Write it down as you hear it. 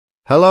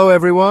Hello,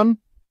 everyone.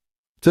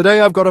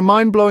 Today I've got a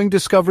mind-blowing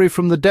discovery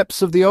from the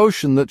depths of the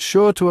ocean that's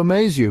sure to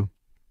amaze you.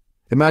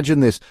 Imagine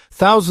this,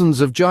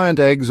 thousands of giant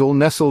eggs all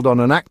nestled on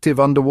an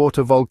active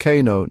underwater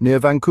volcano near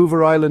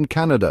Vancouver Island,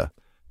 Canada.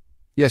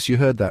 Yes, you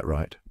heard that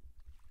right.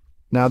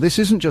 Now, this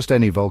isn't just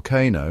any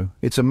volcano.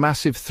 It's a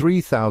massive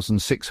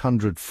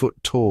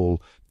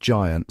 3,600-foot-tall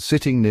giant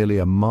sitting nearly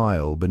a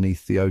mile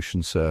beneath the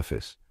ocean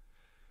surface.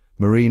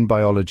 Marine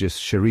biologist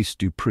Cherise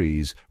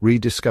Dupreez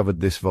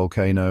rediscovered this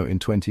volcano in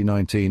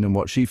 2019, and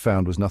what she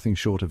found was nothing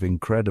short of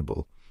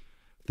incredible.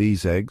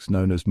 These eggs,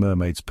 known as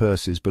mermaids'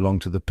 purses, belong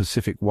to the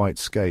Pacific white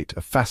skate,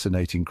 a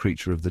fascinating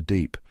creature of the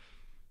deep.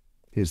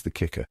 Here's the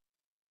kicker.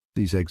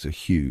 These eggs are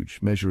huge,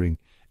 measuring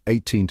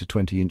 18 to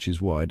 20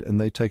 inches wide, and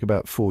they take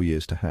about 4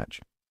 years to hatch.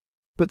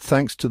 But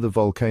thanks to the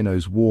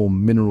volcano's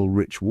warm,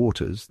 mineral-rich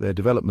waters, their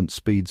development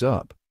speeds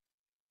up.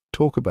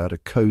 Talk about a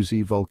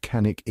cozy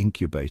volcanic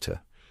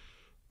incubator.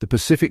 The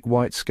Pacific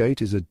white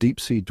skate is a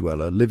deep-sea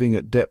dweller living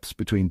at depths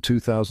between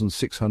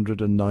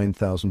 2,600 and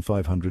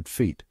 9,500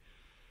 feet.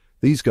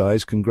 These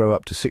guys can grow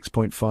up to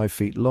 6.5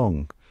 feet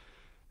long.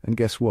 And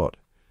guess what?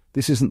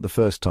 This isn't the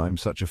first time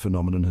such a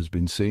phenomenon has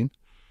been seen.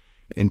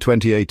 In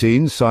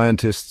 2018,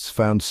 scientists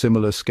found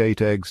similar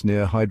skate eggs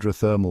near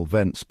hydrothermal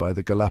vents by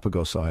the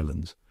Galapagos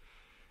Islands.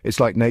 It's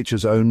like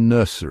nature's own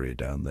nursery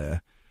down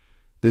there.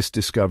 This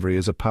discovery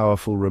is a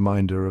powerful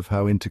reminder of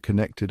how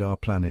interconnected our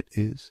planet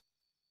is.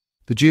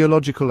 The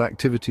geological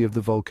activity of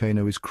the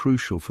volcano is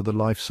crucial for the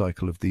life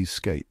cycle of these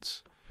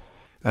skates.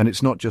 And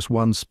it's not just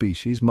one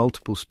species.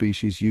 Multiple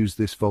species use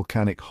this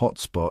volcanic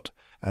hotspot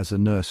as a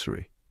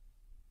nursery.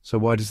 So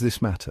why does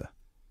this matter?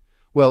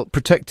 Well,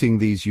 protecting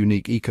these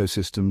unique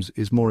ecosystems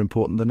is more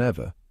important than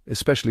ever,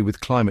 especially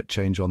with climate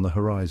change on the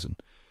horizon.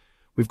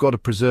 We've got to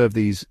preserve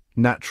these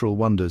natural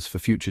wonders for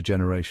future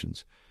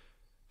generations.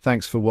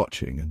 Thanks for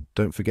watching, and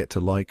don't forget to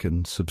like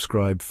and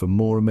subscribe for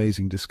more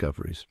amazing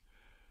discoveries.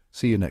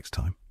 See you next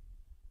time.